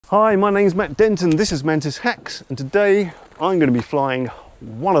Hi, my name's Matt Denton, this is Mantis Hacks, and today I'm going to be flying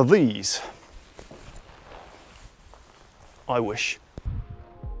one of these. I wish.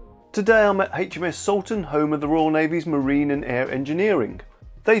 Today I'm at HMS Sultan, home of the Royal Navy's Marine and Air Engineering.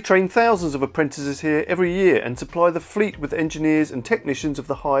 They train thousands of apprentices here every year and supply the fleet with engineers and technicians of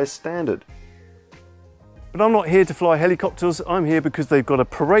the highest standard. But I'm not here to fly helicopters, I'm here because they've got a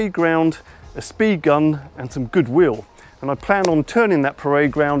parade ground, a speed gun and some goodwill. And I plan on turning that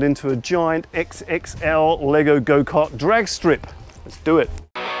parade ground into a giant XXL Lego Go-Kart drag strip. Let's do it.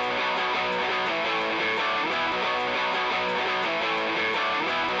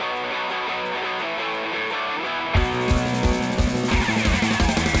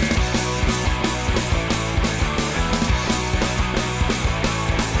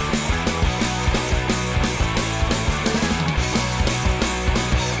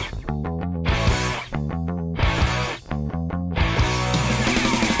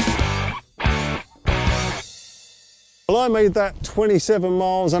 Well, I made that 27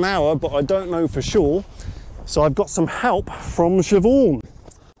 miles an hour, but I don't know for sure. So I've got some help from Siobhan.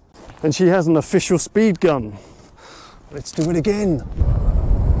 And she has an official speed gun. Let's do it again.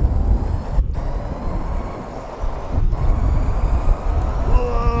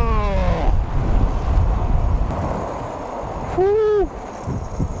 Woo.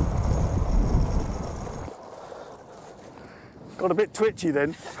 Got a bit twitchy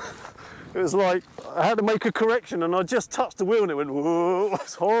then. It was like, I had to make a correction and I just touched the wheel and it went, whoa,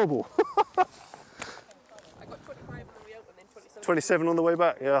 it's horrible. I got 25 on the way out and then 27. 27 on the way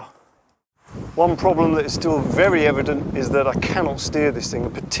back, yeah. One problem that is still very evident is that I cannot steer this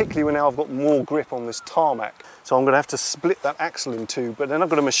thing, particularly when now I've got more grip on this tarmac. So I'm going to have to split that axle in two, but then I've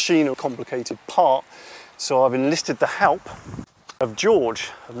got to machine a complicated part. So I've enlisted the help of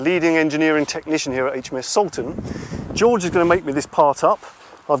George, a leading engineering technician here at HMS Sultan. George is going to make me this part up.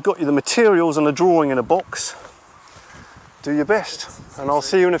 I've got you the materials and a drawing in a box. Do your best, and I'll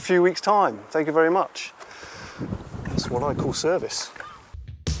see you in a few weeks' time. Thank you very much. That's what I call service.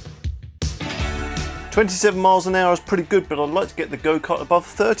 27 miles an hour is pretty good, but I'd like to get the go-kart above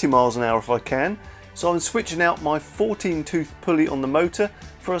 30 miles an hour if I can. So I'm switching out my 14-tooth pulley on the motor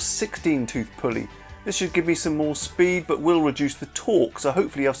for a 16-tooth pulley. This should give me some more speed, but will reduce the torque, so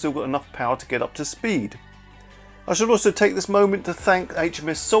hopefully I've still got enough power to get up to speed. I should also take this moment to thank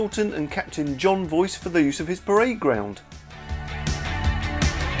HMS Sultan and Captain John Voice for the use of his parade ground.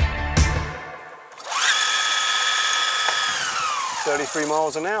 "33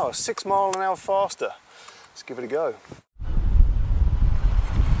 miles an hour, 6 miles an hour faster. Let's give it a go.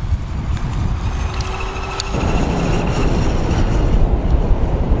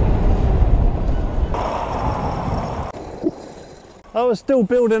 I was still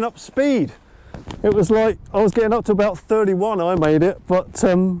building up speed. It was like I was getting up to about 31. I made it, but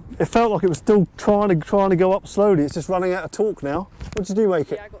it felt like it was still trying to go up slowly. It's just running out of torque now. What did you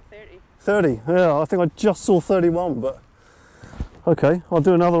make it? Yeah, I got 30. 30. Yeah, I think I just saw 31, but okay, I'll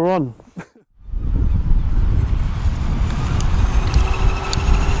do another run.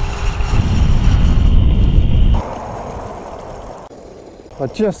 I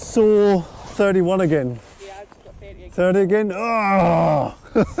just saw 31 again. Yeah, I just got 30 again. 30 again? Oh!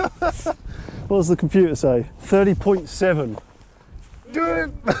 What does the computer say? 30.7. Do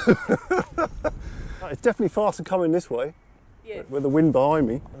it! It's definitely faster coming this way. Yeah. With the wind behind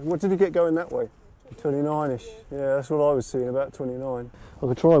me. What did you get going that way? 29-ish. Yeah, that's what I was seeing, about 29. I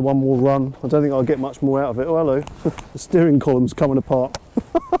could try one more run. I don't think I'll get much more out of it. Oh, hello. The steering column's coming apart.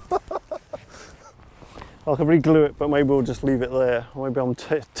 I can re-glue it, but maybe we'll just leave it there. Maybe I'm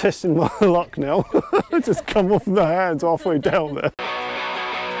testing my luck now. Just come off the hands halfway down there.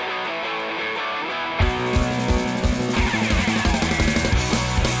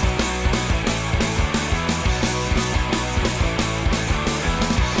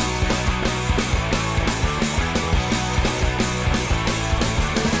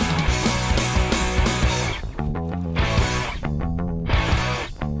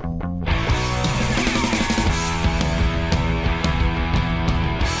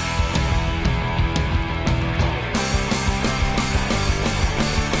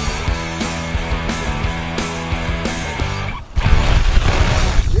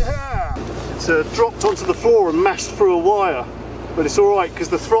 Dropped onto the floor and mashed through a wire, but it's all right because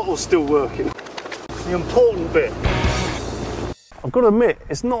the throttle's still working. The important bit. I've got to admit,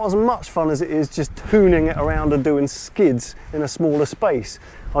 it's not as much fun as it is just hooning it around and doing skids in a smaller space.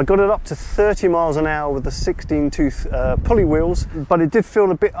 I got it up to 30 miles an hour with the 16-tooth pulley wheels, but it did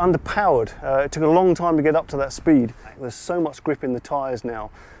feel a bit underpowered. It took a long time to get up to that speed. There's so much grip in the tyres now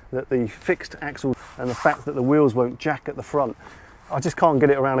that the fixed axle and the fact that the wheels won't jack at the front I just can't get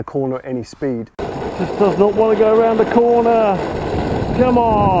it around a corner at any speed. Just does not want to go around the corner. Come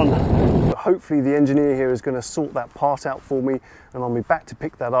on. But hopefully the engineer here is going to sort that part out for me, and I'll be back to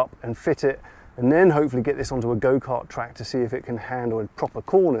pick that up and fit it, and then hopefully get this onto a go-kart track to see if it can handle proper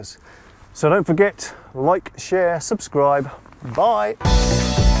corners. So don't forget, like, share, subscribe. Bye.